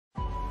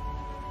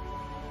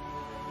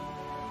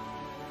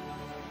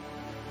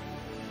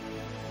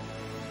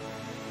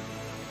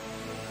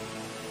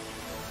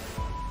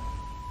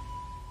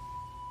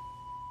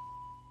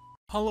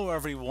Hello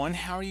everyone,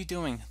 how are you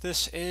doing?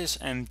 This is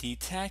MD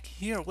Tech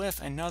here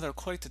with another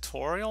quick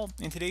tutorial.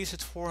 In today's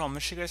tutorial, I'm going to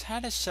show you guys how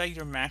to set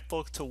your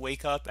MacBook to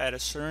wake up at a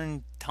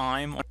certain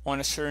time on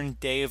a certain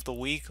day of the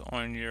week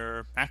on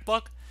your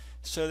MacBook.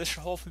 So this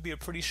should hopefully be a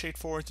pretty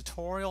straightforward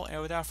tutorial,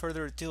 and without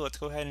further ado, let's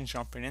go ahead and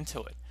jump right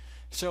into it.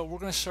 So we're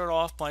going to start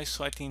off by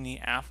selecting the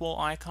Apple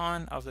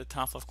icon of the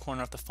top left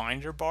corner of the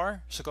Finder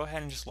bar. So go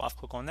ahead and just left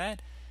click on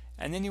that,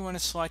 and then you want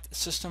to select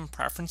System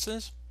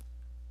Preferences.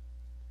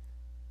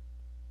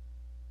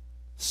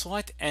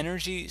 Select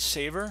Energy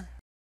Saver,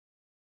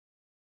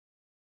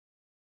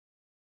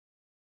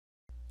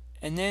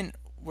 and then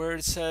where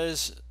it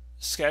says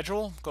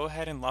Schedule, go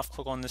ahead and left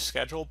click on the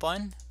Schedule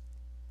button.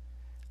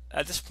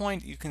 At this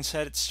point, you can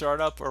set it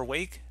Startup or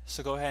Wake,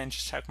 so go ahead and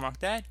just check mark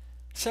that.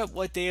 Set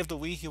what day of the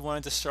week you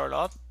want it to start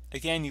up.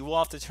 Again, you will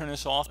have to turn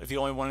this off if you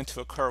only want it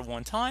to occur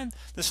one time.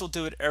 This will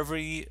do it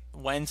every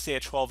Wednesday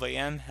at 12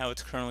 a.m. how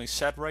it's currently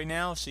set right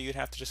now, so you'd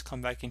have to just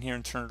come back in here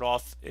and turn it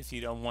off if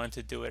you don't want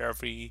it to do it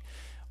every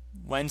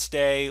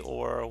Wednesday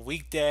or a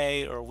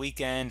weekday or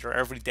weekend or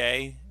every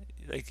day,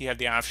 like you have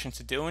the option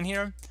to do in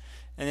here.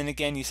 And then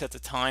again, you set the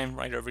time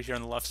right over here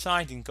on the left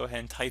side. You can go ahead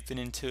and type it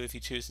into if you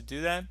choose to do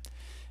that.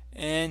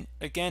 And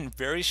again,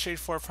 very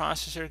straightforward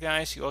process here,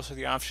 guys. You also have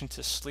the option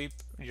to sleep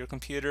your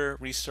computer,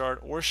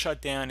 restart, or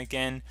shut down.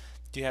 Again,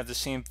 you have the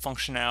same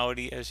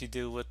functionality as you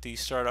do with the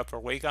startup or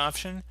wake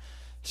option.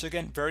 So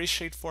again, very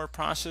straightforward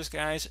process,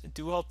 guys. I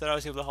do hope that I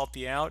was able to help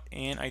you out,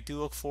 and I do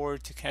look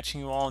forward to catching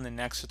you all in the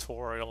next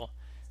tutorial.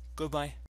 Goodbye.